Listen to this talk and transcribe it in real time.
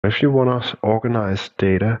If you want to organize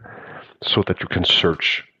data so that you can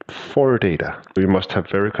search for data, you must have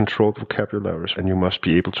very controlled vocabularies, and you must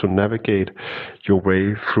be able to navigate your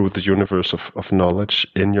way through the universe of knowledge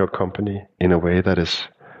in your company in a way that is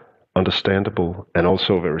understandable and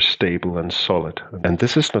also very stable and solid. And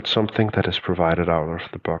this is not something that is provided out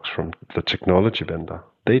of the box from the technology vendor.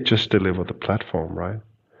 They just deliver the platform, right?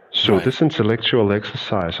 So Right. this intellectual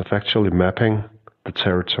exercise of actually mapping the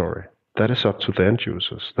territory, that is up to the end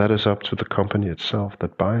users. That is up to the company itself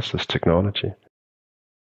that buys this technology.